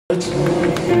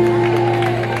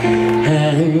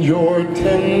And your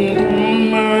tender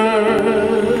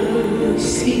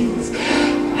mercies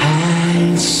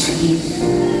I see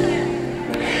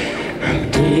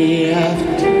day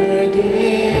after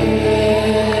day.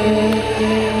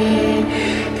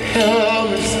 Tell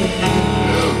me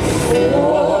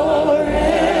forever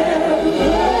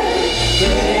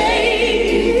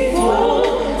faithful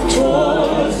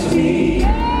towards me,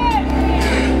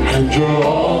 and you're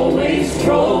always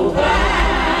providing.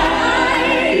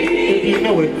 You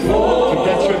know it, if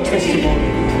that's your testimony.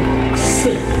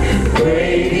 Sing.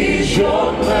 Great is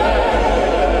your mercy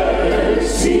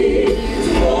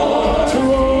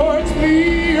towards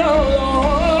me, oh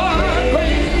Lord.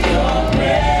 Great is your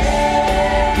mercy.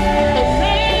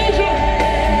 Amazing,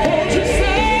 won't you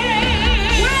say?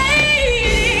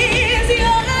 Great is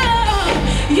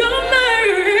your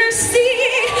mercy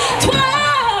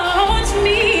towards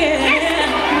me.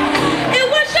 It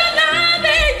was your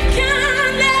loving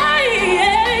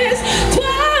kindness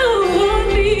toward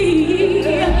me.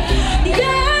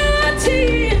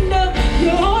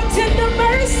 Your tender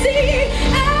mercy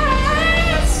I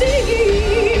see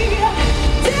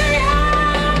day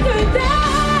after day.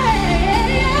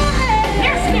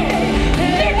 Yes,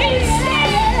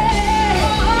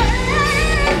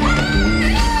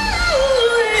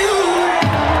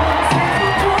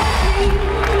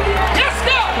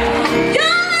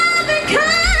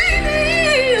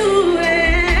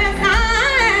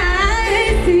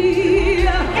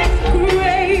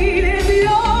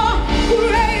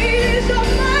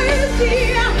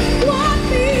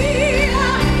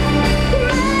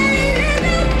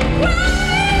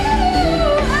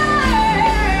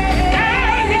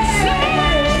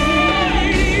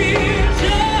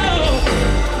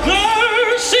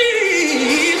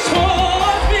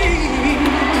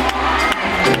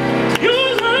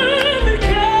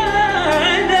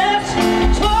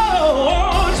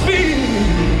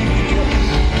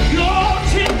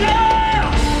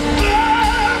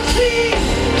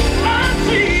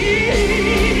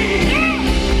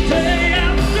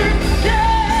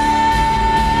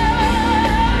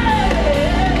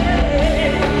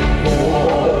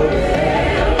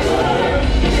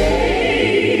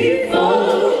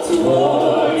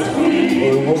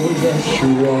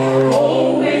 You are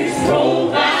always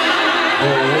providing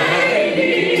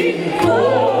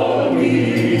for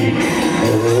me.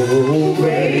 Oh,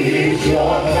 great is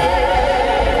your mercy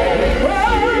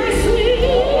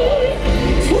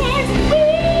towards me.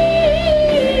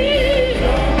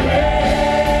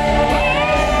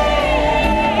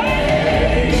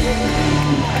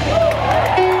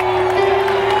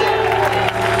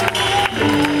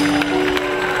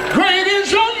 Great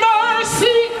is your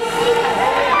mercy.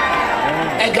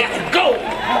 I gotta go.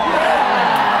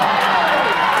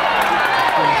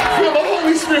 Feel the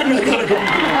Holy Spirit and I gotta go.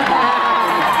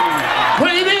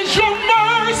 Great is your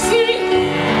mercy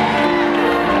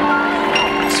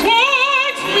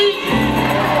towards me.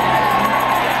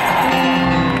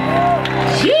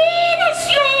 Jesus,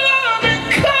 your loving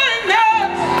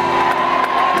kindness.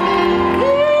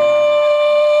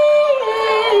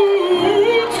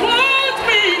 Towards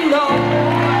me, Lord.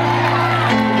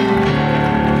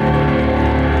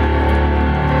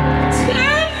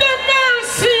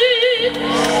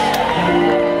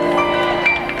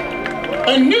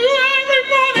 A new